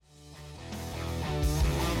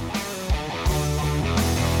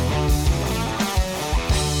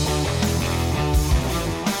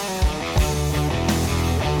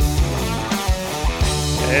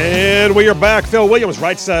And we are back. Phil Williams,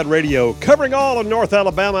 Right Side Radio, covering all of North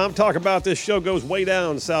Alabama. I'm talking about this show goes way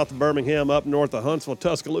down south of Birmingham, up north of Huntsville,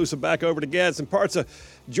 Tuscaloosa, back over to Gadsden, parts of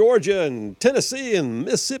Georgia and Tennessee and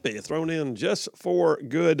Mississippi, thrown in just for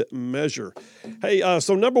good measure. Hey,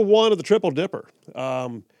 so number one of the Triple Dipper.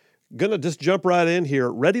 Gonna just jump right in here.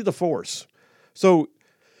 Ready the Force. So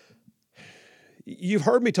you've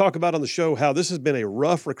heard me talk about on the show how this has been a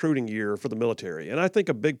rough recruiting year for the military. And I think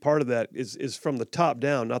a big part of that is from the top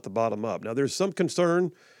down, not the bottom up. Now, there's some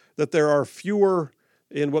concern that there are fewer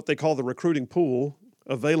in what they call the recruiting pool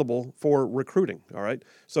available for recruiting, all right?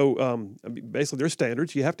 So basically, there's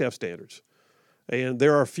standards. You have to have standards. And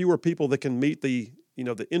there are fewer people that can meet the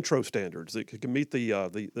intro standards, that can meet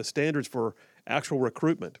the standards for actual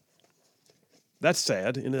recruitment. That's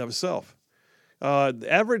sad in and of itself. The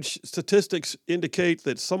average statistics indicate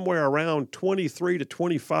that somewhere around 23 to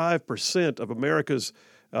 25% of America's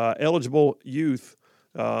eligible youth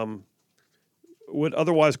would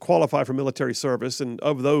otherwise qualify for military service, and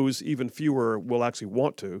of those, even fewer will actually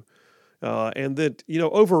want to. And that,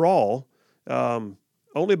 overall,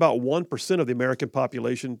 only about 1% of the American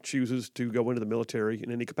population chooses to go into the military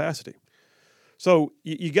in any capacity. So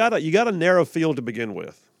you got a narrow field to begin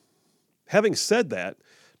with. Having said that,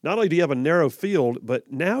 not only do you have a narrow field,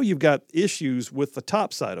 but now you've got issues with the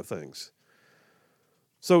top side of things.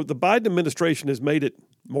 So the Biden administration has made it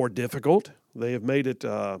more difficult. They have made it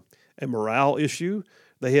a morale issue.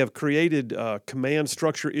 They have created command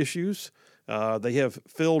structure issues. They have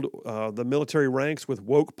filled the military ranks with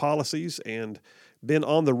woke policies and been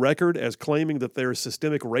on the record as claiming that there's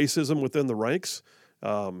systemic racism within the ranks.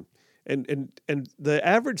 And the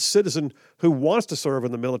average citizen who wants to serve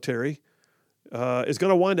in the military is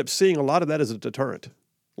going to wind up seeing a lot of that as a deterrent.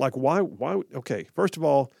 Like, why? Okay, first of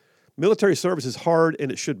all, military service is hard, and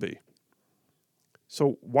it should be.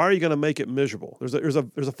 So why are you going to make it miserable? There's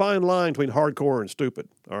a fine line between hardcore and stupid,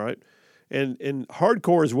 all right? And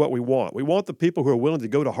hardcore is what we want. We want the people who are willing to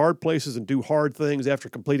go to hard places and do hard things after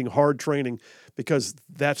completing hard training because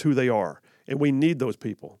that's who they are, and we need those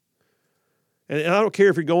people. And I don't care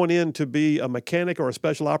if you're going in to be a mechanic or a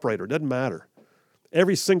special operator. It doesn't matter.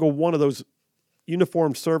 Every single one of those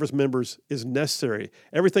uniformed service members is necessary.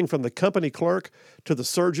 Everything from the company clerk to the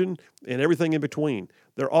surgeon and everything in between.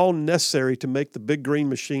 They're all necessary to make the big green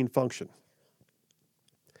machine function.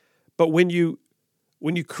 But when you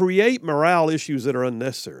create morale issues that are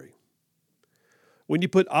unnecessary, when you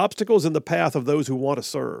put obstacles in the path of those who want to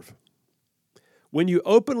serve, when you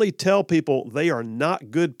openly tell people they are not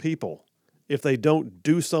good people if they don't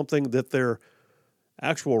do something that their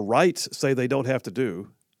actual rights say they don't have to do,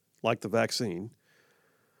 like the vaccine,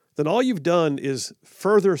 then all you've done is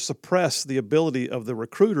further suppress the ability of the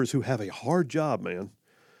recruiters who have a hard job,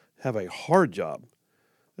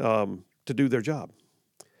 to do their job.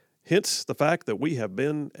 Hence the fact that we have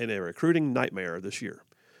been in a recruiting nightmare this year.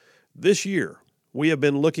 This year, we have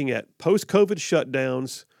been looking at post-COVID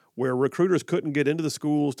shutdowns where recruiters couldn't get into the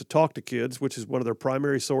schools to talk to kids, which is one of their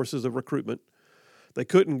primary sources of recruitment. They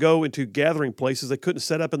couldn't go into gathering places. They couldn't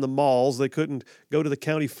set up in the malls. They couldn't go to the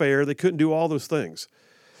county fair. They couldn't do all those things.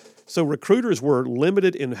 So recruiters were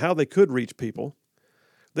limited in how they could reach people.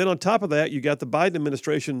 Then on top of that, you got the Biden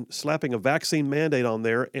administration slapping a vaccine mandate on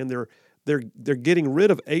there, and they're getting rid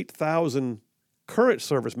of 8,000 current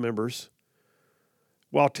service members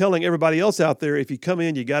while telling everybody else out there, if you come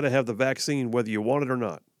in, you got to have the vaccine whether you want it or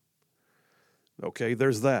not. Okay,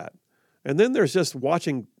 there's that. And then there's just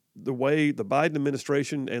watching the way the Biden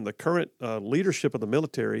administration and the current leadership of the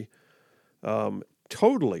military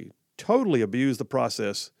totally abuse the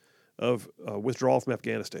process of withdrawal from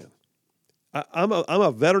Afghanistan. I'm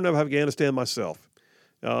a veteran of Afghanistan myself,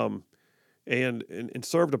 and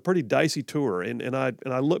served a pretty dicey tour. And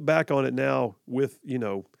I look back on it now with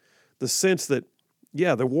the sense that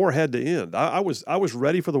the war had to end. I was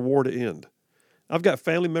ready for the war to end. I've got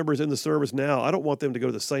family members in the service now. I don't want them to go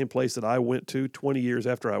to the same place that I went to 20 years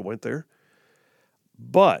after I went there.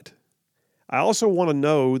 But I also want to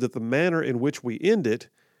know that the manner in which we end it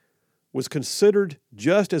was considered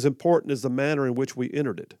just as important as the manner in which we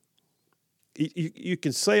entered it. You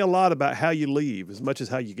can say a lot about how you leave as much as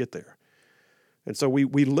how you get there. And so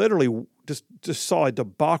we literally just saw a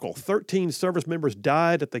debacle. 13 service members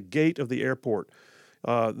died at the gate of the airport.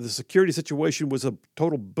 The security situation was a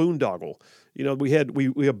total boondoggle.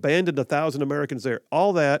 We abandoned 1,000 Americans there.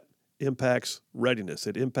 All that impacts readiness.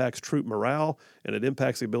 It impacts troop morale, and it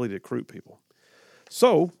impacts the ability to recruit people.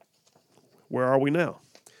 So, where are we now?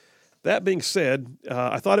 That being said,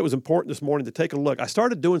 I thought it was important this morning to take a look. I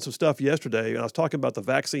started doing some stuff yesterday, and I was talking about the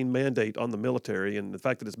vaccine mandate on the military and the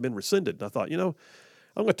fact that it's been rescinded. And I thought, I'm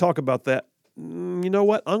going to talk about that you know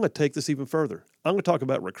what? I'm going to take this even further. I'm going to talk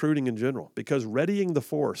about recruiting in general, because readying the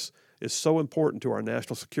force is so important to our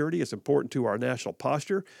national security. It's important to our national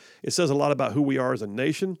posture. It says a lot about who we are as a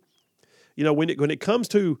nation. You know, when it comes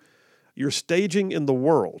to your staging in the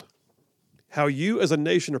world, how you as a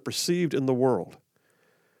nation are perceived in the world,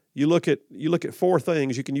 you look at four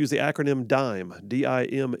things. You can use the acronym DIME,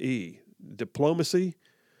 D-I-M-E: diplomacy,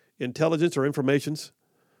 intelligence or informations,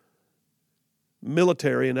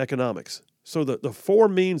 military, and economics. So the four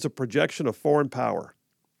means of projection of foreign power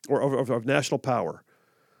or of national power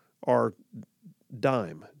are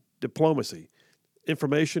DIME: diplomacy,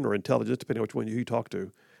 information or intelligence, depending on which one you talk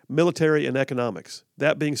to, military, and economics.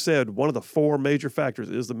 That being said, one of the four major factors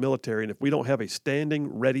is the military, and if we don't have a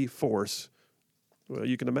standing, ready force, well,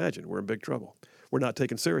 you can imagine we're in big trouble. We're not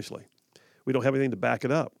taken seriously. We don't have anything to back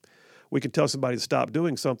it up. We can tell somebody to stop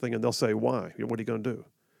doing something, and they'll say, why? What are you going to do?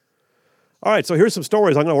 All right, so here's some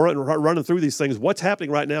stories. I'm going to run through these things. What's happening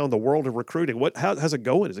right now in the world of recruiting? How's it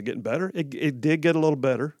going? Is it getting better? It did get a little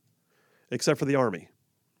better, except for the Army.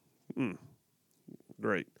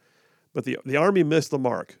 Great. But the Army missed the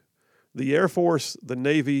mark. The Air Force, the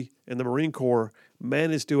Navy, and the Marine Corps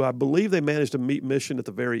I believe they managed to meet mission at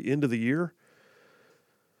the very end of the year,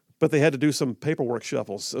 but they had to do some paperwork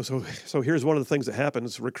shuffles. So here's one of the things that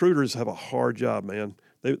happens. Recruiters have a hard job, man.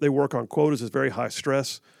 They work on quotas. It's very high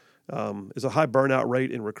stress. There's a high burnout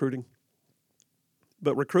rate in recruiting.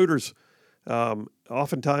 But recruiters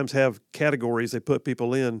oftentimes have categories they put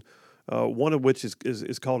people in, one of which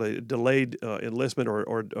is called a delayed enlistment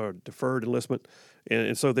or deferred enlistment.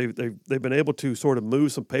 And so they've been able to sort of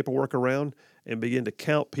move some paperwork around and begin to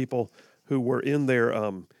count people who were in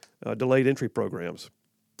their delayed entry programs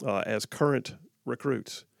as current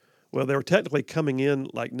recruits. Well, they were technically coming in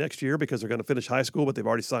like next year because they're going to finish high school, but they've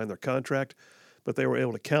already signed their contract. But they were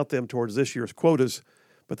able to count them towards this year's quotas.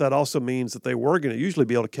 But that also means that they were going to usually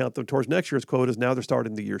be able to count them towards next year's quotas. Now they're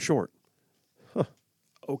starting the year short. Huh.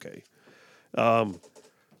 Okay.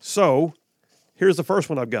 So here's the first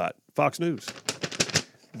one I've got. Fox News,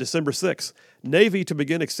 December 6th. Navy to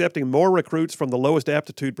begin accepting more recruits from the lowest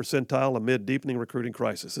aptitude percentile amid deepening recruiting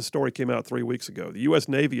crisis. This story came out 3 weeks ago. The U.S.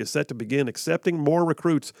 Navy is set to begin accepting more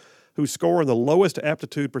recruits who score in the lowest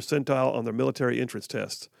aptitude percentile on their military entrance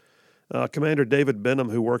tests. Commander David Benham,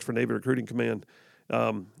 who works for Navy Recruiting Command,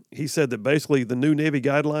 he said that basically the new Navy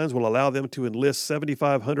guidelines will allow them to enlist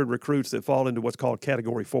 7,500 recruits that fall into what's called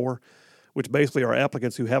Category 4, which basically are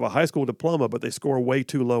applicants who have a high school diploma, but they score way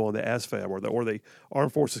too low on the ASVAB or the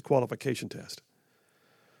Armed Forces Qualification Test.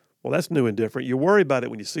 Well, that's new and different. You worry about it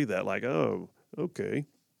when you see that, like, oh, okay,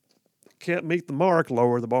 can't meet the mark,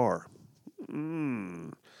 lower the bar.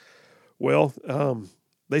 Well,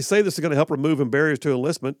 they say this is going to help remove barriers to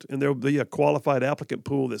enlistment, and there will be a qualified applicant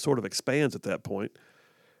pool that sort of expands at that point.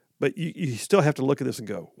 But you still have to look at this and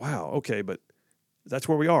go, wow, okay, but that's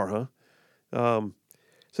where we are, huh?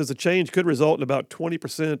 Says the change could result in about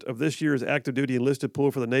 20% of this year's active duty enlisted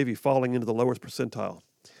pool for the Navy falling into the lowest percentile.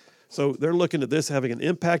 So they're looking at this having an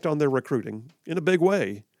impact on their recruiting in a big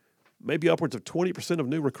way. Maybe upwards of 20% of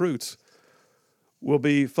new recruits will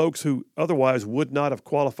be folks who otherwise would not have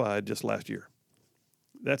qualified just last year.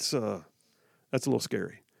 That's a little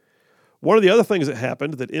scary. One of the other things that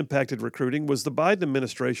happened that impacted recruiting was the Biden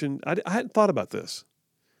administration. I hadn't thought about this.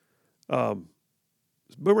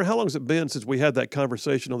 Boomer, how long has it been since we had that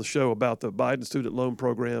conversation on the show about the Biden student loan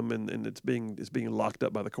program and it's being locked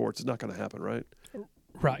up by the courts? It's not going to happen, right?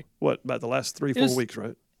 Right. What, about the last 3-4 weeks,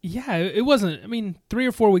 right? Yeah, it wasn't. 3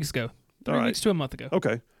 or 4 weeks ago. 3 weeks to a month ago.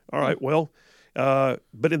 Okay. All right. Well,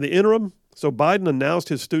 but in the interim, so Biden announced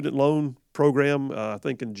his student loan program, I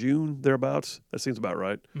think in June, thereabouts. That seems about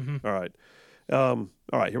right. Mm-hmm. All right. All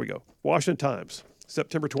right, here we go. Washington Times,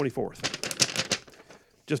 September 24th.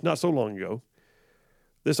 Just not so long ago.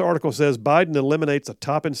 This article says Biden eliminates a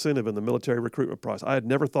top incentive in the military recruitment process. I had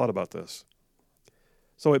never thought about this.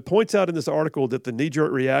 So it points out in this article that the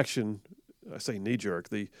knee-jerk reaction, I say knee-jerk,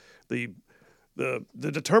 the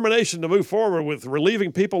determination to move forward with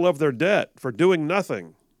relieving people of their debt for doing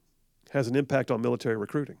nothing has an impact on military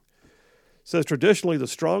recruiting. It says traditionally the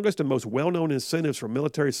strongest and most well-known incentives for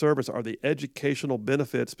military service are the educational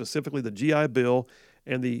benefits, specifically the GI Bill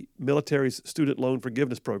and the military's student loan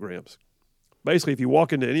forgiveness programs. Basically, if you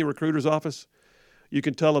walk into any recruiter's office, you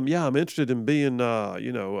can tell them, yeah, I'm interested in being,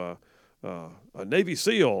 a Navy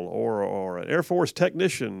SEAL or an Air Force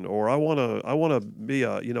technician, or I want to be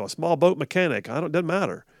a small boat mechanic. It doesn't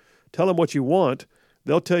matter. Tell them what you want.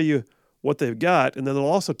 They'll tell you what they've got, and then they'll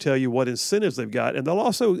also tell you what incentives they've got, and they'll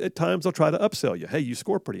also, at times, they'll try to upsell you. Hey, you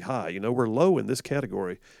score pretty high. We're low in this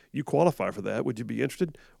category. You qualify for that. Would you be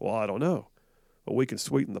interested? Well, I don't know. Well, we can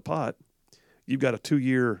sweeten the pot. you've got a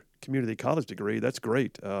 2-year community college degree. That's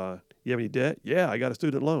great. You have any debt? Yeah, I got a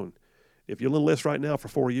student loan. If you'll enlist right now for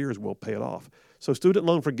 4 years, we'll pay it off. So student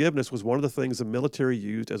loan forgiveness was one of the things the military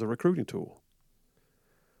used as a recruiting tool.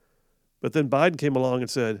 But then Biden came along and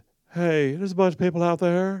said, hey, there's a bunch of people out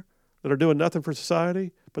there that are doing nothing for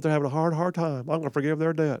society, but they're having a hard time. I'm going to forgive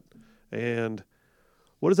their debt. And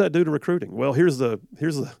what does that do to recruiting? Well, here's the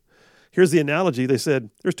analogy. They said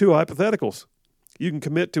there's 2 hypotheticals. You can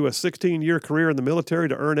commit to a 16-year career in the military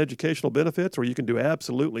to earn educational benefits, or you can do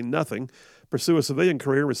absolutely nothing, pursue a civilian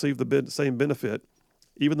career, receive the same benefit.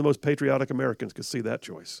 Even the most patriotic Americans could see that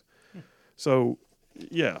choice. So,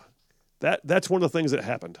 yeah, that's one of the things that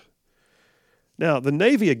happened. Now, the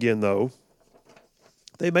Navy, again, though,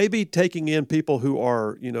 they may be taking in people who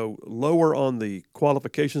are, lower on the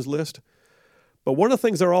qualifications list, but one of the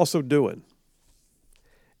things they're also doing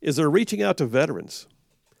is they're reaching out to veterans.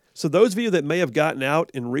 So those of you that may have gotten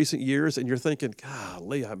out in recent years and you're thinking,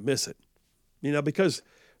 golly, I miss it, because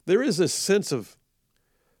there is this sense of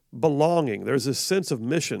belonging. There's this sense of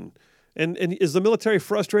mission. And is the military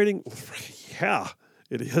frustrating? Yeah,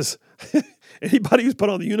 it is. Anybody who's put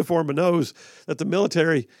on the uniform knows that the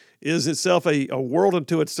military is itself a world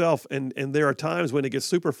unto itself, and there are times when it gets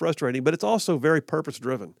super frustrating, but it's also very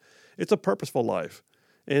purpose-driven. It's a purposeful life.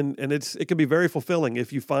 And it can be very fulfilling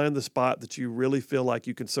if you find the spot that you really feel like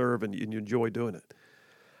you can serve and you enjoy doing it.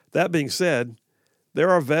 That being said, there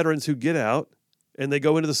are veterans who get out and they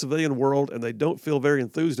go into the civilian world and they don't feel very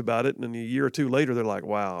enthused about it. And a year or 2 later, they're like,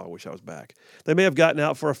 wow, I wish I was back. They may have gotten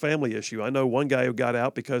out for a family issue. I know one guy who got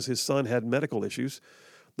out because his son had medical issues.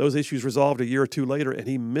 Those issues resolved a year or 2 later and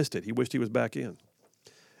he missed it. He wished he was back in.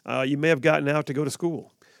 You may have gotten out to go to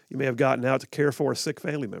school. You may have gotten out to care for a sick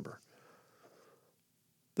family member.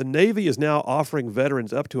 The Navy is now offering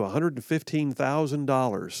veterans up to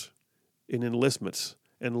 $115,000 in enlistments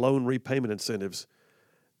and loan repayment incentives,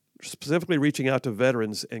 specifically reaching out to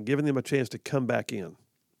veterans and giving them a chance to come back in.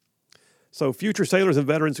 So future sailors and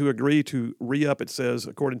veterans who agree to re-up, it says,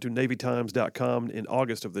 according to NavyTimes.com in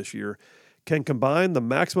August of this year, can combine the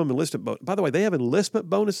maximum enlistment bonus. By the way, they have enlistment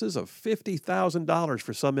bonuses of $50,000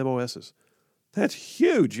 for some MOSs. That's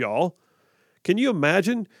huge, y'all. Can you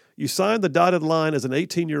imagine? You signed the dotted line as an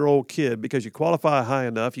 18-year-old kid because you qualify high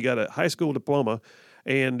enough. You got a high school diploma,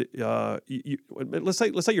 and let's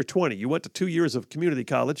say you're 20. You went to 2 years of community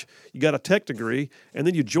college. You got a tech degree, and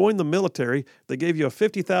then you joined the military. They gave you a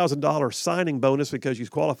 $50,000 signing bonus because you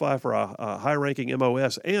qualify for a high-ranking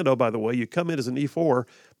MOS. And, oh, by the way, you come in as an E4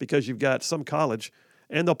 because you've got some college,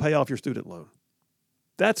 and they'll pay off your student loan.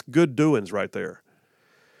 That's good doings right there.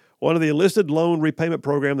 One of the enlisted loan repayment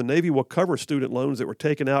program, the Navy will cover student loans that were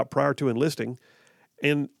taken out prior to enlisting.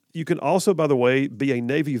 And you can also, by the way, be a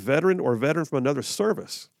Navy veteran or a veteran from another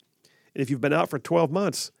service. And if you've been out for 12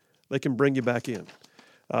 months, they can bring you back in.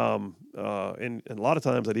 And a lot of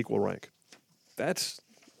times at equal rank. That's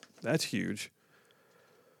huge.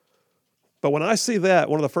 But when I see that,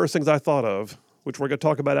 one of the first things I thought of, which we're going to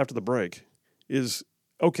talk about after the break, is,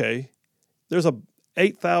 okay, there's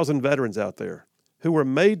 8,000 veterans out there who were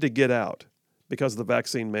made to get out because of the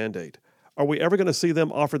vaccine mandate. Are we ever going to see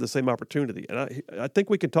them offered the same opportunity? And I think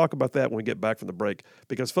we can talk about that when we get back from the break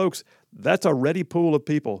because, folks, that's a ready pool of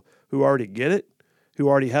people who already get it, who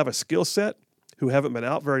already have a skill set, who haven't been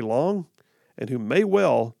out very long, and who may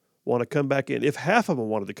well want to come back in. If half of them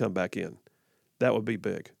wanted to come back in, that would be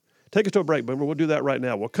big. Take us to a break, Boomer. We'll do that right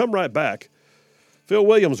now. We'll come right back. Phil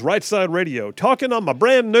Williams, Right Side Radio, talking on my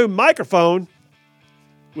brand new microphone.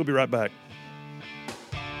 We'll be right back.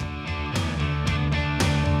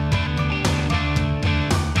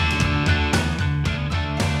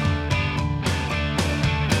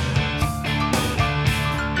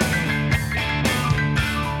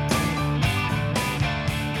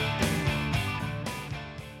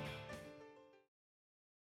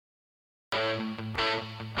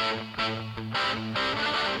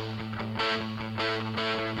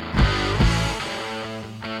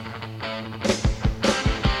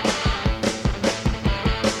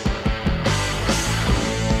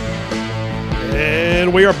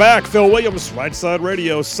 We are back. Phil Williams, Right Side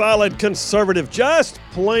Radio, solid conservative, just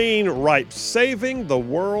plain right, saving the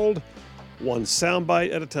world one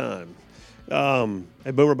soundbite at a time.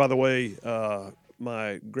 Hey, Boomer, by the way,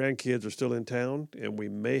 my grandkids are still in town, and we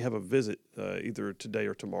may have a visit either today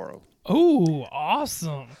or tomorrow. Oh,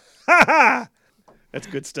 awesome. That's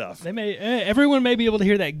good stuff. Everyone may be able to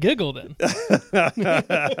hear that giggle then.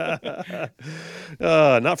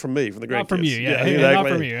 Not from me, from the grandkids. Not from you, yeah. Exactly. Not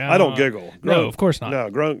from you. I don't giggle. No, of course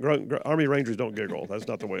not. No, Army Rangers don't giggle. That's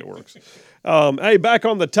not the way it works. Hey, back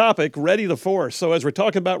on the topic, ready to force. So as we're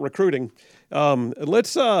talking about recruiting,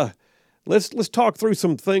 let's let's talk through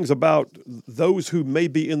some things about those who may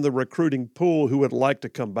be in the recruiting pool who would like to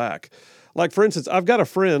come back. Like, for instance, I've got a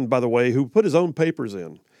friend, by the way, who put his own papers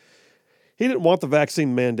in. He didn't want the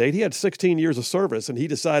vaccine mandate. He had 16 years of service, and he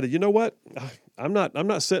decided, you know what? I'm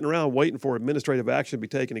not sitting around waiting for administrative action to be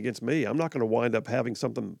taken against me. I'm not going to wind up having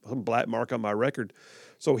some black mark on my record.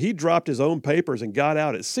 So he dropped his own papers and got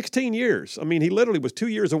out at 16 years. I mean, he literally was 2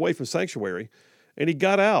 years away from sanctuary, and he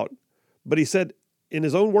got out. But he said, in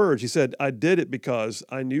his own words, he said, I did it because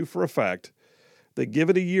I knew for a fact that give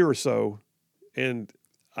it a year or so, and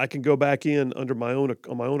I can go back in on my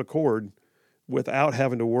own accord without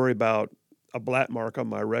having to worry about a black mark on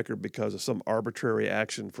my record because of some arbitrary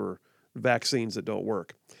action for vaccines that don't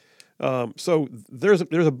work. So there's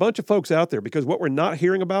a bunch of folks out there, because what we're not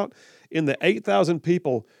hearing about, in the 8,000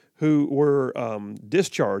 people who were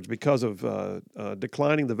discharged because of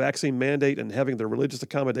declining the vaccine mandate and having their religious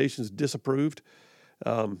accommodations disapproved,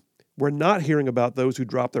 we're not hearing about those who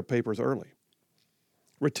dropped their papers early.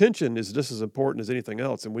 Retention is just as important as anything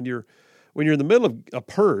else. And when you're in the middle of a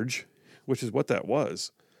purge, which is what that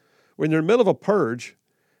was, when you're in the middle of a purge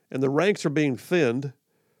and the ranks are being thinned,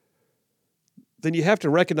 then you have to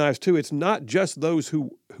recognize, too, it's not just those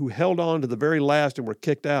who held on to the very last and were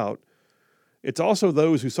kicked out. It's also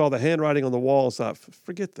those who saw the handwriting on the wall and thought,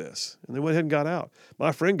 forget this, and they went ahead and got out.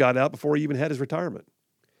 My friend got out before he even had his retirement.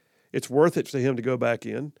 It's worth it to him to go back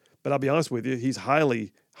in, but I'll be honest with you, he's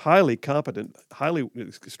highly competent,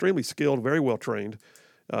 extremely skilled, very well trained,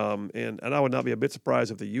 and I would not be a bit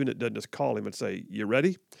surprised if the unit doesn't just call him and say, you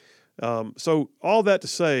ready? So all that to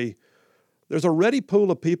say, there's a ready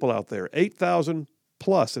pool of people out there, 8,000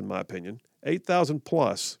 plus, in my opinion, 8,000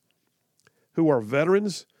 plus, who are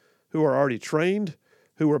veterans, who are already trained,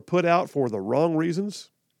 who were put out for the wrong reasons,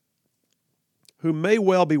 who may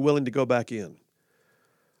well be willing to go back in.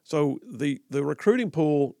 So the recruiting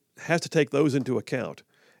pool has to take those into account.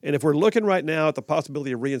 And if we're looking right now at the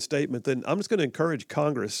possibility of reinstatement, then I'm just going to encourage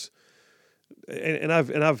Congress, and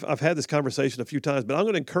I've had this conversation a few times, but I'm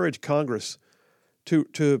going to encourage Congress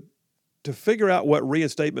to figure out what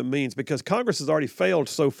reinstatement means, because Congress has already failed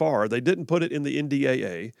so far. They didn't put it in the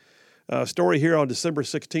NDAA. Story here on December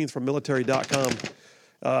 16th from military.com.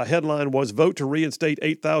 Headline was, vote to reinstate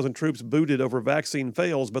 8,000 troops booted over vaccine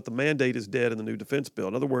fails, but the mandate is dead in the new defense bill.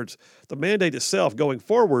 In other words, the mandate itself going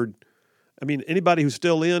forward, I mean, anybody who's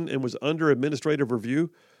still in and was under administrative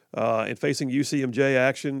review and facing UCMJ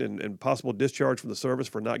action and possible discharge from the service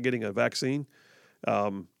for not getting a vaccine,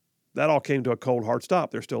 that all came to a cold, hard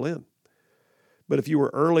stop. They're still in. But if you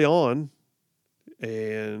were early on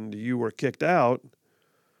and you were kicked out,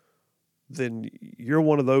 then you're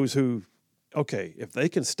one of those who, okay, if they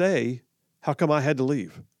can stay, how come I had to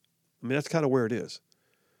leave? I mean, that's kind of where it is.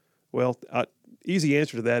 Well, easy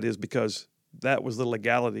answer to that is because that was the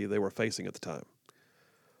legality they were facing at the time.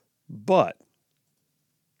 But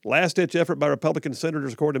last-ditch effort by Republican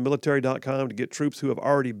senators, according to military.com, to get troops who have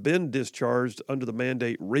already been discharged under the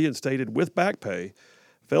mandate reinstated with back pay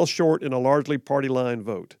fell short in a largely party-line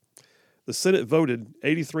vote. The Senate voted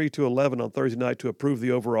 83-11 on Thursday night to approve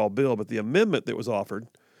the overall bill, but the amendment that was offered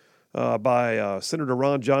by Senator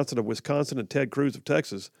Ron Johnson of Wisconsin and Ted Cruz of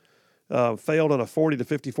Texas failed on a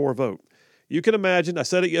 40-54 vote. You can imagine, I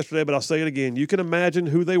said it yesterday, but I'll say it again, you can imagine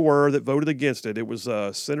who they were that voted against it. It was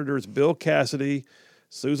Senators Bill Cassidy,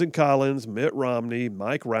 Susan Collins, Mitt Romney,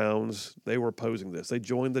 Mike Rounds. They were opposing this. They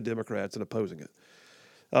joined the Democrats in opposing it.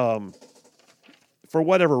 For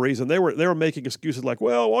whatever reason, they were making excuses like,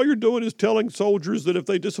 well, all you're doing is telling soldiers that if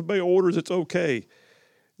they disobey orders, it's okay.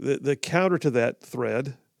 The counter to that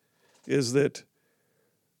thread is that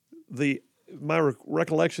my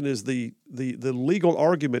recollection is the legal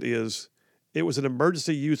argument is it was an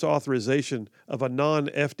emergency use authorization of a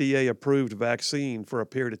non-FDA approved vaccine for a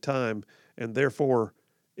period of time, and therefore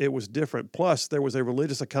it was different. Plus, there was a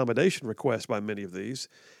religious accommodation request by many of these,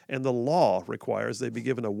 and the law requires they be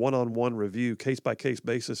given a one-on-one review, case-by-case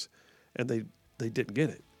basis, and they didn't get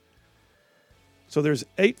it. So there's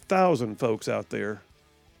 8,000 folks out there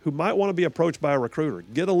who might want to be approached by a recruiter.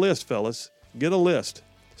 Get a list, fellas. Get a list.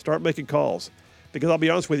 Start making calls. Because I'll be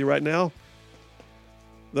honest with you right now,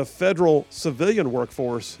 the federal civilian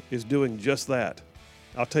workforce is doing just that.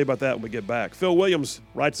 I'll tell you about that when we get back. Phil Williams,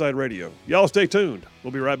 Right Side Radio. Y'all stay tuned.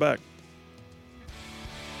 We'll be right back.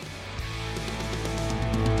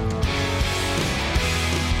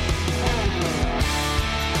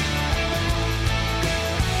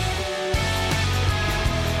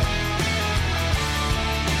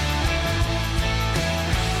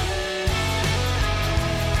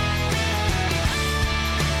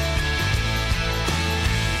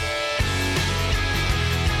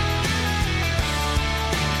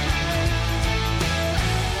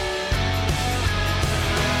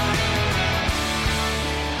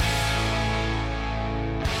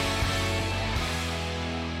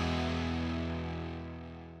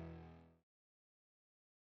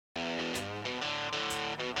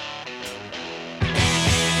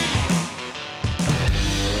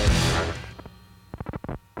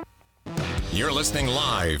 You're listening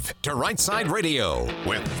live to Right Side Radio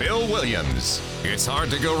with Phil Williams. It's hard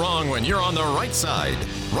to go wrong when you're on the right side.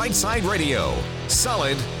 Right Side Radio.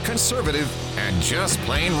 Solid, conservative, and just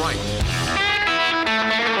plain right.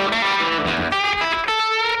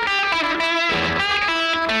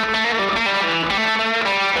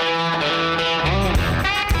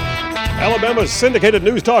 Alabama's syndicated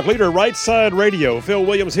news talk leader, Right Side Radio. Phil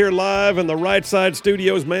Williams here live in the Right Side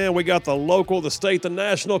studios. Man, we got the local, the state, the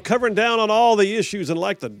national, covering down on all the issues. And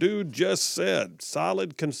like the dude just said,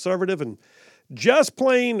 solid, conservative, and just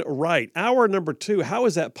plain right. Hour number 2. How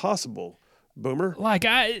is that possible, Boomer?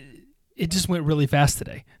 It just went really fast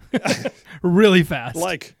today. Really fast.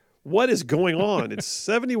 Like, what is going on? It's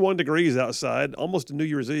 71 degrees outside, almost New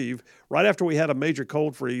Year's Eve, right after we had a major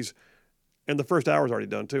cold freeze. And the first hour's already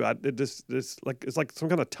done too. It's like some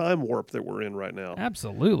kind of time warp that we're in right now.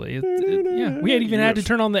 Absolutely. Yeah, we ain't even had to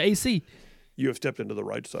turn on the AC. You have stepped into the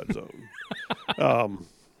right side zone.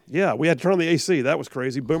 Yeah, we had to turn on the AC. That was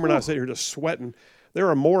crazy. Boomer and I sitting here just sweating. There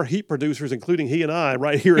are more heat producers, including he and I,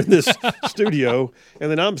 right here in this studio. And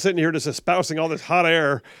then I'm sitting here just espousing all this hot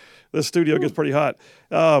air. This studio gets pretty hot.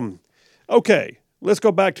 Okay, let's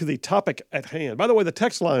go back to the topic at hand. Bbye the way, the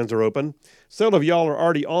text lines are open. Several of y'all are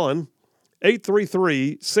already on.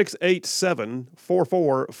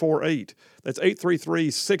 833-687-4448. That's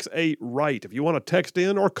 833-68-RIGHT. If you want to text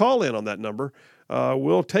in or call in on that number,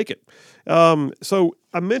 we'll take it. So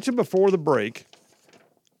I mentioned before the break,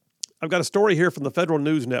 I've got a story here from the Federal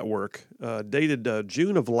News Network dated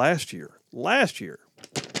June of last year. You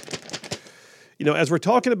know, as we're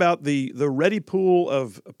talking about the ready pool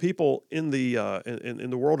of people in the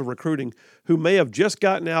world of recruiting who may have just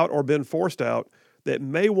gotten out or been forced out, that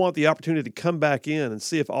may want the opportunity to come back in and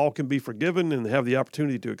see if all can be forgiven and have the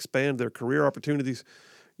opportunity to expand their career opportunities.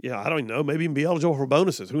 Yeah, I don't know, maybe even be eligible for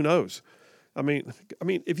bonuses. Who knows? I mean,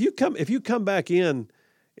 if you come back in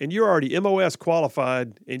and you're already MOS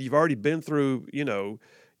qualified and you've already been through, you know,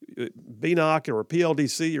 BNOC or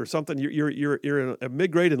PLDC or something, you're a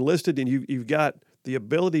mid-grade enlisted and you've got the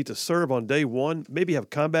ability to serve on day one, maybe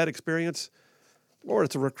have combat experience, Lord,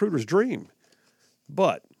 it's a recruiter's dream.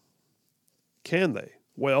 But can they?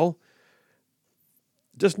 Well,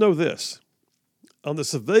 just know this. On the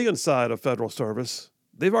civilian side of federal service,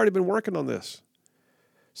 they've already been working on this.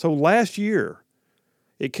 So last year,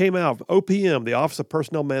 it came out, OPM, the Office of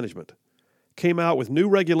Personnel Management, came out with new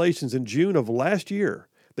regulations in June of last year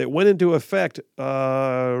that went into effect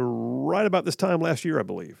right about this time last year, I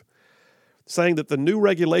believe, saying that the new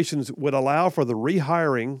regulations would allow for the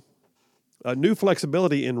rehiring, new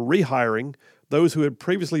flexibility in rehiring those who had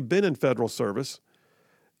previously been in federal service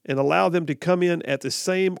and allow them to come in at the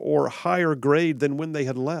same or higher grade than when they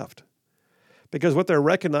had left. Because what they're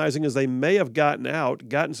recognizing is they may have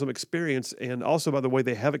gotten some experience, and also, by the way,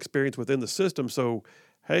 they have experience within the system. So,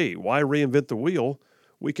 hey, why reinvent the wheel?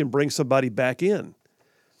 We can bring somebody back in.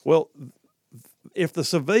 Well, if the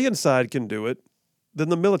civilian side can do it, then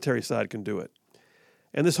the military side can do it.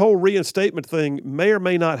 And this whole reinstatement thing may or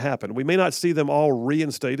may not happen. We may not see them all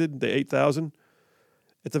reinstated, the 8,000.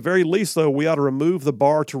 At the very least, though, we ought to remove the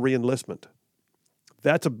bar to reenlistment.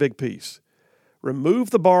 That's a big piece.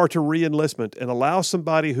 Remove the bar to reenlistment and allow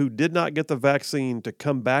somebody who did not get the vaccine to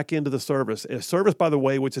come back into the service. A service, by the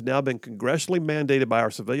way, which has now been congressionally mandated by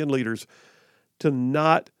our civilian leaders to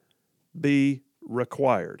not be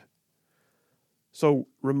required. So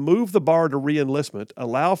remove the bar to reenlistment,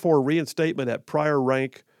 allow for reinstatement at prior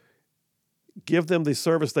rank, give them the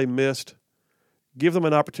service they missed, give them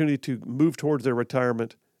an opportunity to move towards their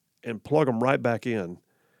retirement, and plug them right back in.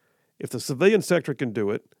 If the civilian sector can do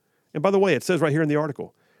it, and by the way, it says right here in the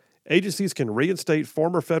article, agencies can reinstate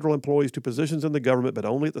former federal employees to positions in the government, but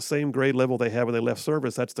only at the same grade level they had when they left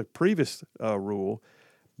service. That's the previous rule.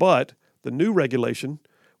 But the new regulation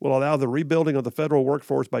will allow the rebuilding of the federal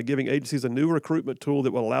workforce by giving agencies a new recruitment tool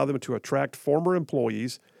that will allow them to attract former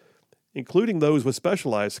employees, including those with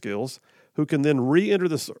specialized skills, who can then re-enter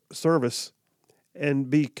the service and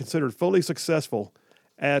be considered fully successful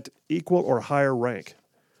at equal or higher rank.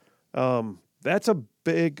 That's a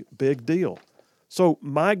big, big deal. So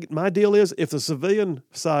my deal is, if the civilian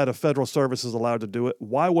side of federal service is allowed to do it,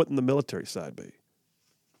 why wouldn't the military side be?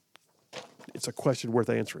 It's a question worth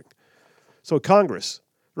answering. So Congress,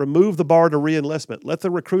 remove the bar to reenlistment. Let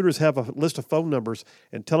the recruiters have a list of phone numbers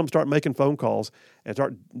and tell them start making phone calls and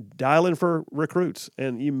start dialing for recruits.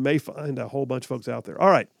 And you may find a whole bunch of folks out there. All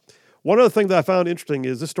right. One other thing that I found interesting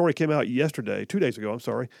is this story came out 2 days ago,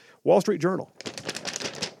 Wall Street Journal.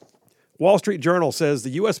 Wall Street Journal says the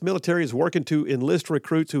U.S. military is working to enlist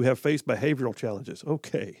recruits who have faced behavioral challenges.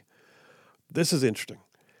 Okay. This is interesting.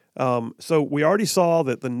 So we already saw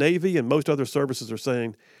that the Navy and most other services are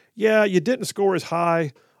saying, yeah, you didn't score as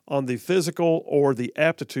high on the physical or the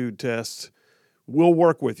aptitude tests. We'll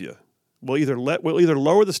work with you. We'll either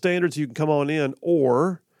lower the standards, you can come on in,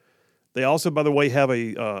 or they also, by the way, have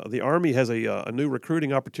the Army has a new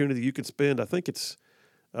recruiting opportunity. You can spend, I think it's,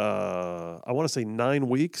 I want to say 9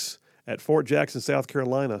 weeks at Fort Jackson, South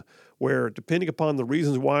Carolina, where depending upon the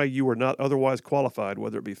reasons why you were not otherwise qualified,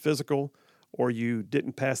 whether it be physical or you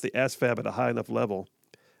didn't pass the ASVAB at a high enough level,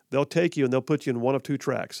 they'll take you and they'll put you in one of two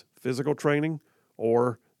tracks, physical training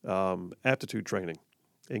or aptitude training,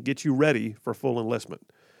 and get you ready for full enlistment.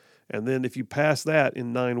 And then if you pass that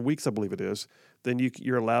in 9 weeks, I believe it is, then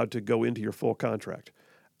you're allowed to go into your full contract.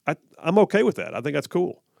 I'm okay with that. I think that's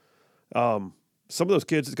cool. Some of those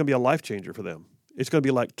kids, it's going to be a life changer for them. It's going to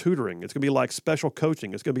be like tutoring. It's going to be like special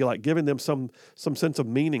coaching. It's going to be like giving them some sense of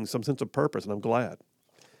meaning, some sense of purpose, and I'm glad.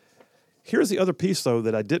 Here's the other piece, though,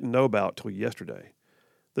 that I didn't know about till yesterday.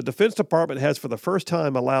 The Defense Department has, for the first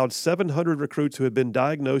time, allowed 700 recruits who had been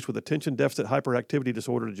diagnosed with attention deficit hyperactivity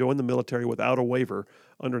disorder to join the military without a waiver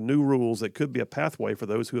under new rules that could be a pathway for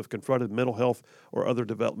those who have confronted mental health or other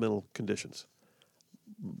developmental conditions.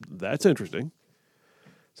 That's interesting.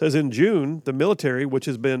 It says in June, the military, which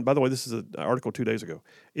has been, by the way, this is an article 2 days ago.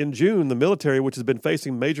 In June, the military, which has been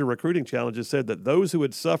facing major recruiting challenges, said that those who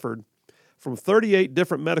had suffered from 38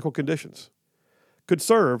 different medical conditions could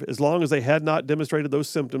serve as long as they had not demonstrated those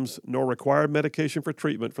symptoms nor required medication for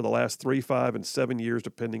treatment for the last 3, 5, and 7 years,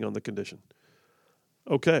 depending on the condition.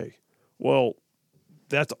 Okay, well,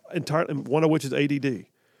 that's entirely, one of which is ADD.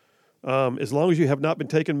 As long as you have not been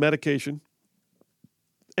taking medication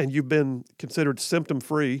and you've been considered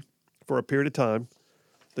symptom-free for a period of time,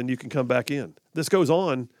 then you can come back in. This goes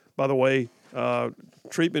on, by the way,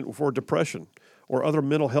 treatment for depression or other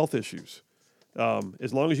mental health issues.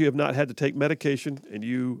 As long as you have not had to take medication and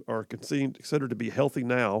you are considered to be healthy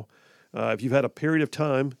now, if you've had a period of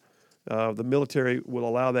time, the military will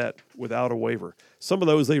allow that without a waiver. Some of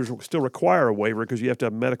those, they still require a waiver because you have to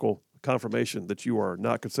have medical confirmation that you are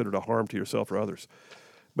not considered a harm to yourself or others.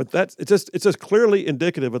 But it's just clearly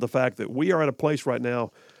indicative of the fact that we are at a place right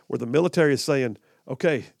now where the military is saying,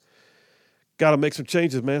 okay, got to make some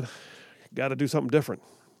changes, man. Got to do something different.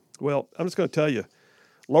 Well, I'm just going to tell you,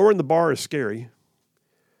 lowering the bar is scary.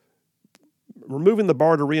 Removing the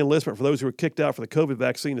bar to reenlistment for those who were kicked out for the COVID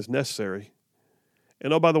vaccine is necessary.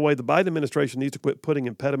 And oh, by the way, the Biden administration needs to quit putting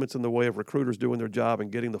impediments in the way of recruiters doing their job and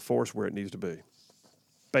getting the force where it needs to be.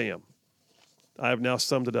 Bam. I have now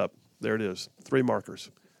summed it up. There it is. 3 markers.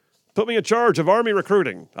 Put me in charge of Army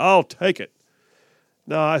recruiting. I'll take it.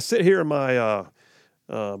 Now, I sit here in my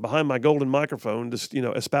behind my golden microphone just,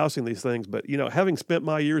 espousing these things. But, having spent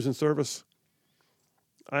my years in service,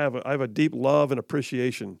 I have a deep love and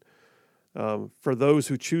appreciation for those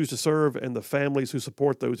who choose to serve and the families who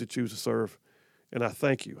support those who choose to serve. And I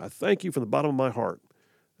thank you. I thank you from the bottom of my heart.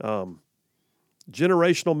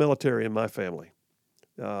 Generational military in my family.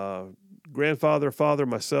 Grandfather, father,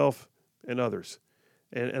 myself, and others.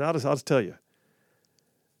 And I'll just tell you,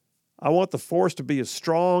 I want the force to be as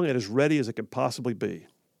strong and as ready as it can possibly be.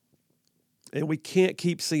 And we can't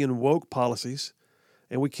keep seeing woke policies,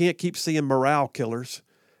 and we can't keep seeing morale killers,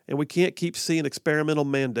 and we can't keep seeing experimental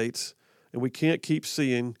mandates, and we can't keep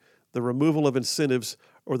seeing the removal of incentives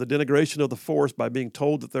or the denigration of the force by being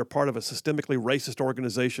told that they're part of a systemically racist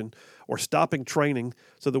organization, or stopping training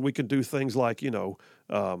so that we can do things like,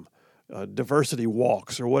 diversity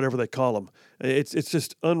walks or whatever they call them. It's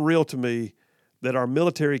just unreal to me that our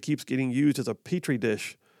military keeps getting used as a petri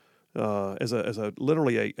dish, as a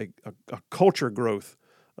literally a culture growth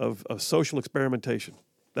of social experimentation.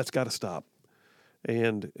 That's got to stop.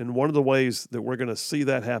 And one of the ways that we're going to see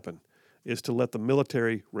that happen is to let the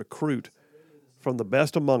military recruit from the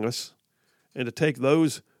best among us and to take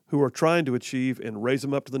those who are trying to achieve and raise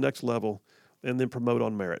them up to the next level and then promote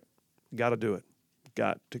on merit. Got to do it.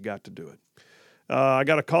 Got to do it. I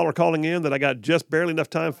got a caller calling in that I got just barely enough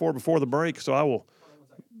time for before the break, so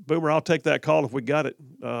Boomer, I'll take that call if we got it.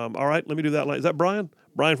 All right, let me do that. Is that Brian?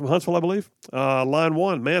 Brian from Huntsville, I believe. Line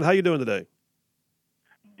 1. Man, how you doing today?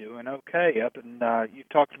 Doing okay. You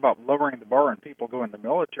talked about lowering the bar and people going to the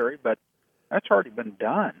military, but that's already been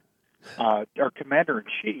done. Our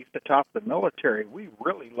commander-in-chief, the top of the military, we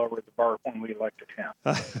really lowered the bar when we elected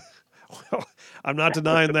him. Well, I'm not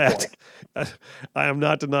denying that. I am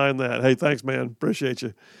not denying that. Hey, thanks, man. Appreciate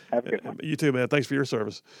you. Have a good one. You too, man. Thanks for your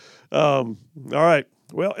service. All right.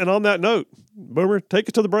 Well, and on that note, Boomer, take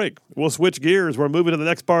us to the break. We'll switch gears. We're moving to the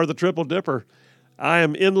next part of the Triple Dipper. I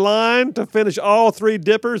am in line to finish all 3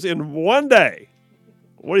 dippers in one day.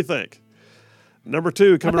 What do you think? Number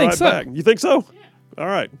 2 coming right back. You think so? All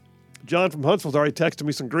right. John from Huntsville's already texted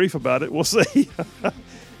me some grief about it. We'll see.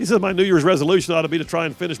 He says my New Year's resolution ought to be to try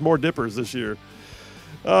and finish more dippers this year.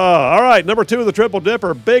 All right, number 2 of the Triple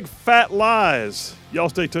Dipper, Big Fat Lies. Y'all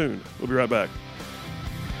stay tuned. We'll be right back.